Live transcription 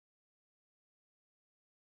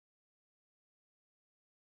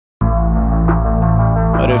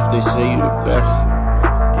What if they say you the best?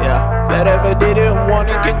 Yeah, that ever did it, want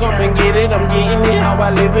it, can come and get it. I'm getting it, how I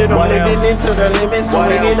live it, I'm living into the limit. So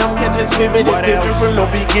winning, I'm catching spirit, it's different from the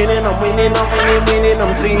beginning. I'm winning, I'm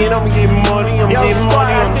singing, I'm getting money, I'm getting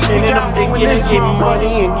money, I'm spinning, I'm thinking and getting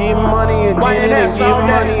money and getting money and getting and getting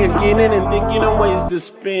money and getting and thinking of ways to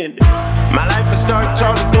spend it. My life has started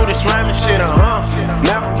talking through this rhyming shit,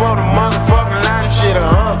 Never wrote a motherfucking line of shit,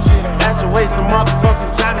 That's a waste of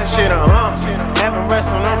motherfucking time and shit, Haven't rest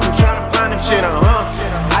on earth, I'm trying to find this shit,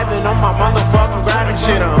 I've been on my motherfucking grinding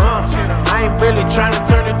shit, I ain't really trying to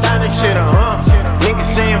turn it down and shit, Niggas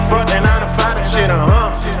saying fuck that 9 to 5 and shit,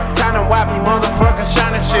 Kinda wipey motherfucking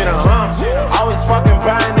shining shit, Always fucking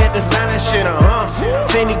buying that designer shit,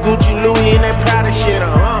 Fendi, Gucci, Louis, and that Prada shit,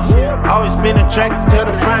 Always been attracted to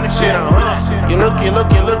the finest shit, You look, you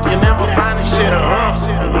never find the shit,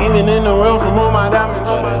 Even in the room from all my diamonds,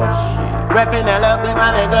 rapping that love, my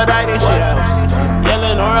nigga, die this shit,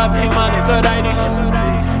 Yelling R.I.P. my nigga, die this shit.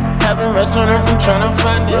 Having rest on earth, I'm tryna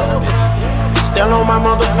find this. Still on my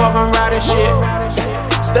motherfucking ride and shit.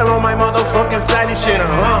 Still on my motherfucking side and shit,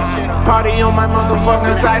 Party on my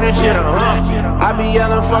motherfucking side and shit, I be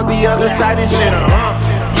yelling fuck the other side and shit,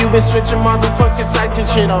 You been switching motherfucking sides and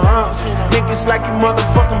shit, Niggas like you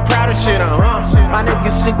motherfucking proud of shit, My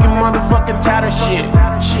niggas sick and motherfucking tired of shit.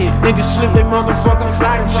 Niggas slip they motherfucking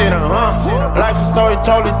slide and shit, Life and story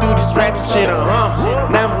told it through this rap and shit,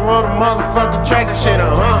 Never wrote a motherfucking track and shit,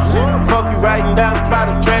 Fuck you writing down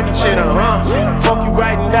about the trap and shit, Fuck you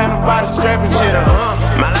writing down about the strap and shit,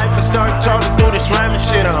 My life has started told it through this rhyming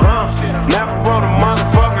shit, Never wrote a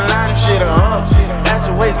motherfucking line of shit, That's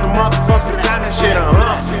a waste of motherfucking time and shit,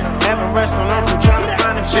 Haven't rest on earth, I'm trying to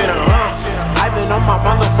find this shit, I've been on my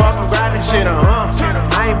motherfucking grinding shit,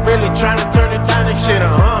 I ain't really trying to turn it down and shit,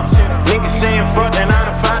 Niggas saying fuck that 9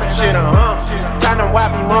 to 5 and shit, Time to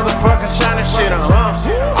wipe me motherfucking shining shit,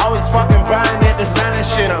 Always fucking buying that designer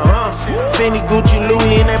shit, Fendi, Gucci,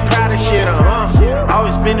 Louis, and that Prada shit,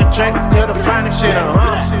 Always been attracted to the finest shit,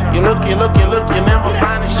 You look, you never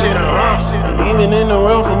find the shit, Even in the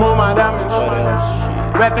room from all my diamonds,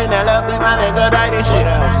 rapping that love, my nigga, die this shit,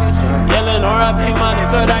 Yelling R.I.P. my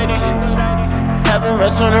nigga, die this shit. Having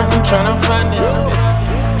rest on earth, I'm tryna find this.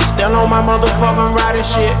 Still on my motherfucking ride and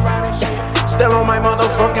shit. Still on my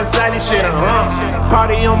motherfucking side and shit,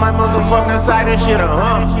 Party on my motherfucking side and shit,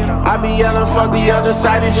 I be yelling fuck the other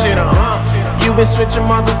side and shit, You been switching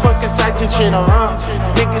motherfucking sides and shit,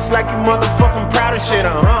 Niggas like you motherfucking proud of shit,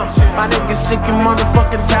 My niggas sick and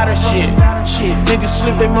motherfucking tired of shit. Niggas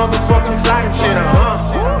slip they motherfucking slide and shit,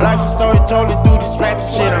 Life and story told it through this rap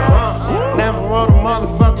and shit, Never wrote a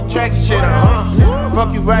motherfucking track and shit,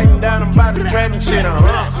 Fuck you writing down about the trap and shit,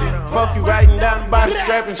 Fuck you writing down about the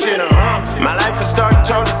strap and shit, My life has started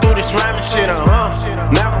told it through this rhyming shit,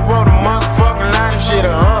 Never wrote a motherfucking line of shit,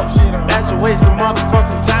 That's a waste of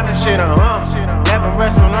motherfucking time and shit, Haven't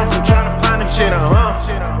rest on earth, I'm tryna find this shit,